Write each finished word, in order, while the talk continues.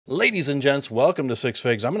Ladies and gents, welcome to Six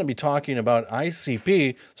Figs. I'm going to be talking about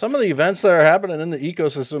ICP, some of the events that are happening in the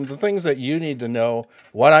ecosystem, the things that you need to know,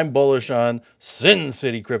 what I'm bullish on, Sin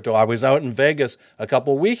City Crypto. I was out in Vegas a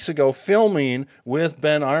couple weeks ago filming with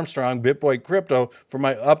Ben Armstrong, BitBoy Crypto, for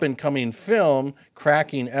my up-and-coming film,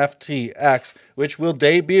 Cracking FTX, which will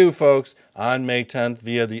debut, folks, on May 10th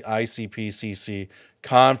via the ICPCC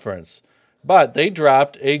conference. But they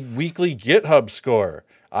dropped a weekly GitHub score.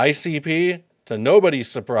 ICP, to nobody's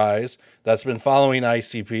surprise that's been following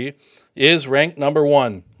ICP, is ranked number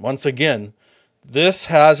one. Once again, this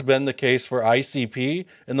has been the case for ICP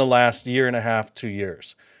in the last year and a half, 2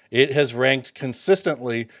 years. It has ranked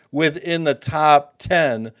consistently within the top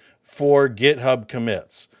 10 for GitHub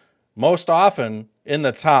commits, most often in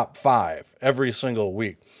the top 5 every single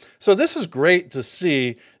week. So this is great to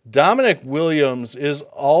see. Dominic Williams is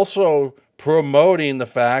also promoting the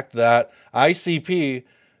fact that ICP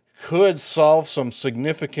could solve some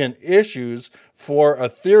significant issues for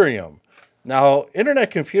Ethereum. Now,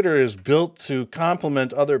 Internet Computer is built to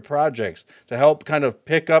complement other projects, to help kind of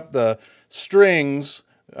pick up the strings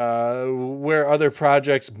where other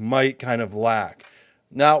projects might kind of lack.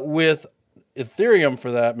 Now, with Ethereum,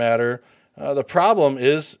 for that matter, the problem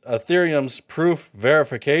is Ethereum's proof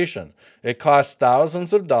verification. It costs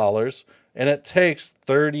thousands of dollars and it takes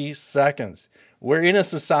 30 seconds. We're in a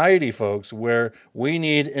society, folks, where we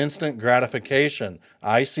need instant gratification.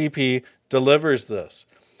 ICP delivers this.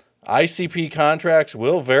 ICP contracts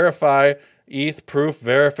will verify ETH proof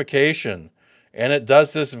verification, and it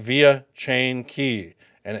does this via chain key,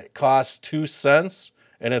 and it costs 2 cents,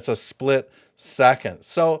 and it's a split second.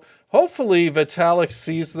 So hopefully Vitalik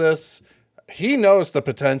sees this. He knows the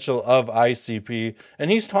potential of ICP, and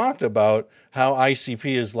he's talked about how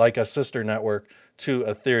ICP is like a sister network to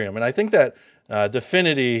Ethereum. And I think that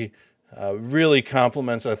Dfinity really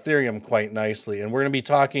complements Ethereum quite nicely. And we're going to be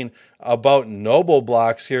talking about Noble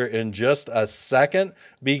Blocks here in just a second,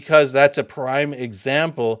 because that's a prime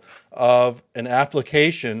example of an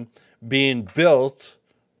application being built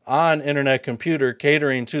on Internet Computer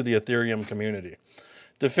catering to the Ethereum community.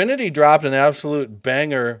 Dfinity dropped an absolute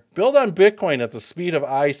banger, built on Bitcoin at the speed of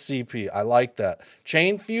ICP. I like that.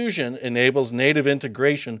 Chain Fusion enables native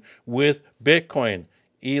integration with Bitcoin,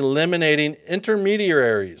 eliminating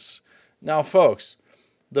intermediaries. Now, folks,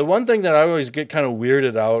 the one thing that I always get kind of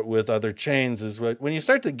weirded out with other chains is when you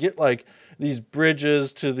start to get like these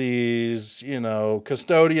bridges to these,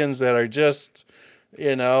 custodians that are just,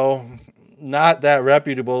 not that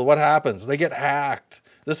reputable, what happens? They get hacked.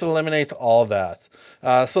 This eliminates all that.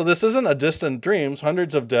 So this isn't a distant dream.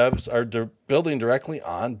 Hundreds of devs are building directly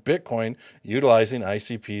on Bitcoin utilizing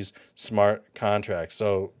ICP's smart contracts.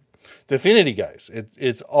 So Dfinity, guys,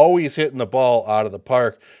 it's always hitting the ball out of the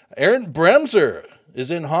park. Aaron Bremser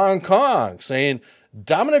is in Hong Kong saying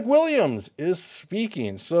Dominic Williams is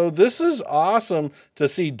speaking. So this is awesome to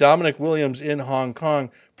see Dominic Williams in Hong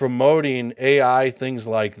Kong promoting AI, things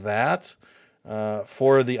like that,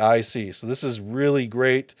 for the IC. So this is really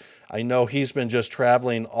great. I know he's been just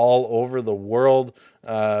traveling all over the world,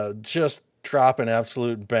 just dropping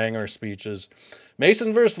absolute banger speeches.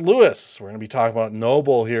 Mason versus Lewis. We're going to be talking about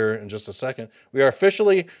Noble here in just a second. We are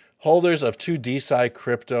officially holders of 2 DeSci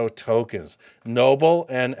crypto tokens, Noble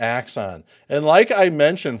and Axon. And like I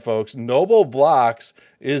mentioned, folks, Noble Blocks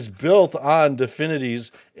is built on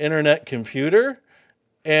Dfinity's Internet Computer,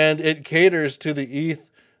 and it caters to the ETH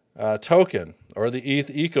token or the ETH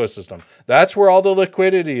ecosystem. That's where all the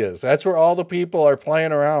liquidity is. That's where all the people are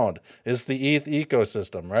playing around, is the ETH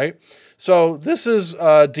ecosystem, right? So this is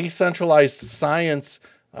a decentralized science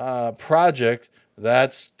project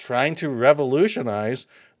that's trying to revolutionize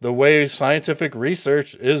the way scientific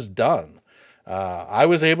research is done. I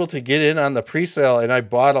was able to get in on the pre-sale, and I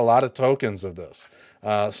bought a lot of tokens of this.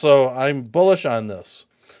 So I'm bullish on this.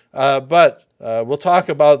 But we'll talk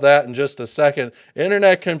about that in just a second.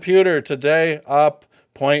 Internet Computer today up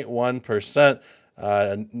 0.1%.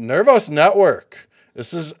 Nervos Network.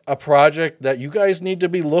 This is a project that you guys need to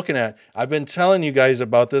be looking at. I've been telling you guys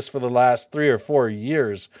about this for the last 3 or 4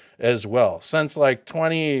 years as well. Since like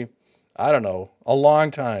a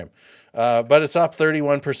long time. But it's up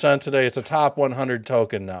 31% today. It's a top 100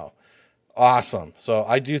 token now. Awesome. So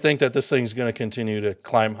I do think that this thing's going to continue to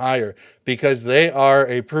climb higher because they are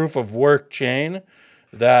a proof of work chain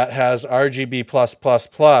that has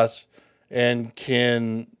RGB+++ and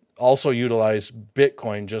can also utilize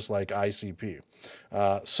Bitcoin just like ICP.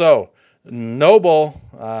 So Noble,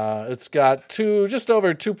 it's got just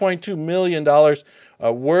over $2.2 million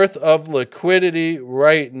worth of liquidity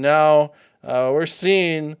right now. We're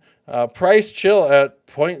seeing price chill at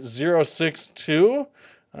 0.062.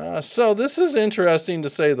 So this is interesting to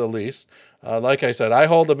say the least. Like I said, I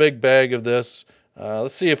hold a big bag of this.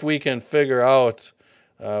 Let's see if we can figure out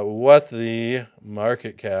what the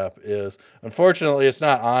market cap is. Unfortunately, it's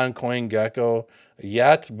not on CoinGecko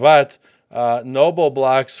yet, but Noble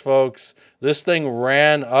Blocks, folks, this thing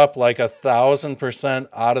ran up like 1,000%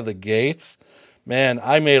 out of the gates. Man,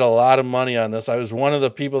 I made a lot of money on this. I was one of the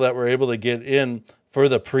people that were able to get in for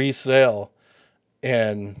the pre-sale,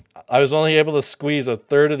 and I was only able to squeeze a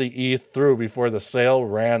third of the ETH through before the sale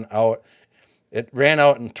ran out. It ran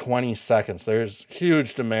out in 20 seconds. There's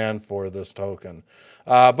huge demand for this token.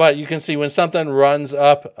 But you can see when something runs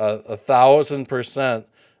up 1,000%,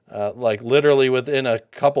 like literally within a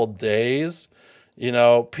couple days, you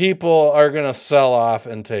know, people are going to sell off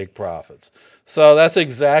and take profits. So that's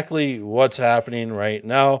exactly what's happening right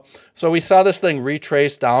now. So we saw this thing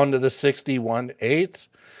retrace down to the 61.8.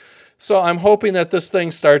 So I'm hoping that this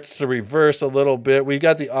thing starts to reverse a little bit. We've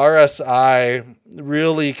got the RSI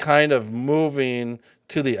really kind of moving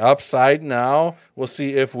to the upside now. We'll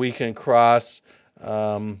see if we can cross,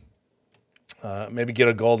 maybe get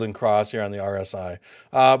a golden cross here on the RSI.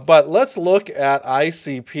 But let's look at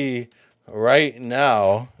ICP right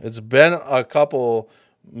now. It's been a couple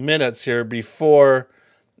minutes here before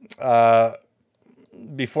I've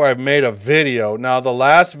made a video. Now, the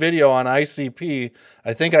last video on ICP,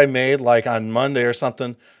 I think I made like on Monday or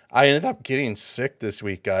something. I ended up getting sick this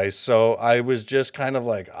week, guys. So I was just kind of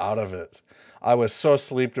like out of it. I was so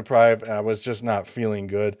sleep deprived and I was just not feeling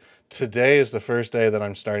good. Today is the first day that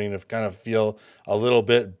I'm starting to kind of feel a little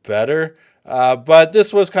bit better. But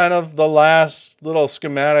this was kind of the last little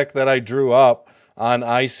schematic that I drew up on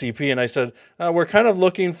ICP, and I said, we're kind of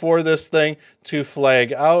looking for this thing to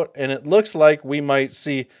flag out, and it looks like we might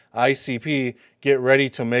see ICP get ready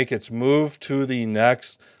to make its move to the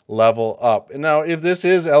next level up. And now, if this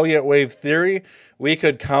is Elliott wave theory, we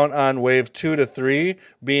could count on wave 2 to 3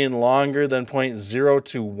 being longer than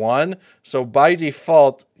 0.021. So by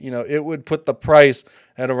default, you know, it would put the price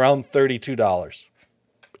at around $32.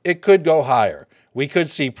 It could go higher. We could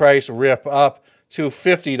see price rip up to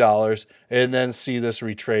 $50 and then see this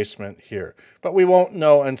retracement here. But we won't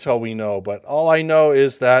know until we know. But all I know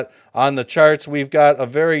is that on the charts, we've got a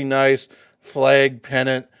very nice flag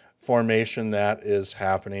pennant formation that is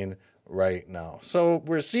happening right now. So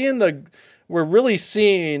we're really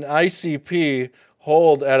seeing ICP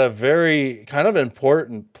hold at a very kind of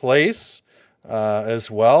important place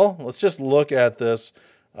as well. Let's just look at this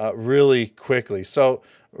really quickly. So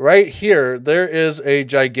right here, there is a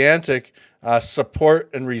gigantic support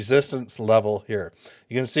and resistance level here.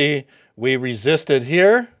 You can see we resisted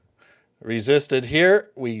here,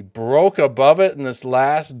 we broke above it in this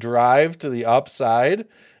last drive to the upside,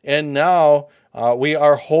 and now we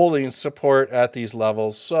are holding support at these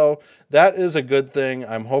levels. So that is a good thing.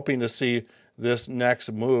 I'm hoping to see this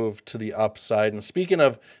next move to the upside. And speaking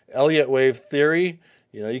of Elliott wave theory,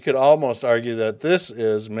 you know, you could almost argue that this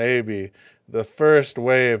is maybe the first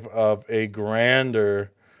wave of a grander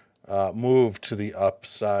move to the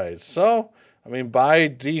upside. So, I mean, by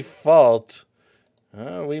default,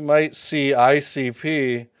 we might see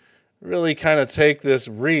ICP really kind of take this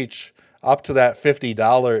reach up to that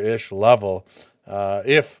 $50-ish level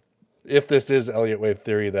if this is Elliott wave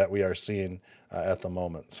theory that we are seeing at the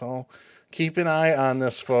moment. So keep an eye on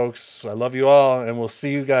this, folks. I love you all, and we'll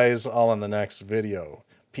see you guys all in the next video.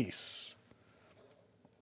 Peace.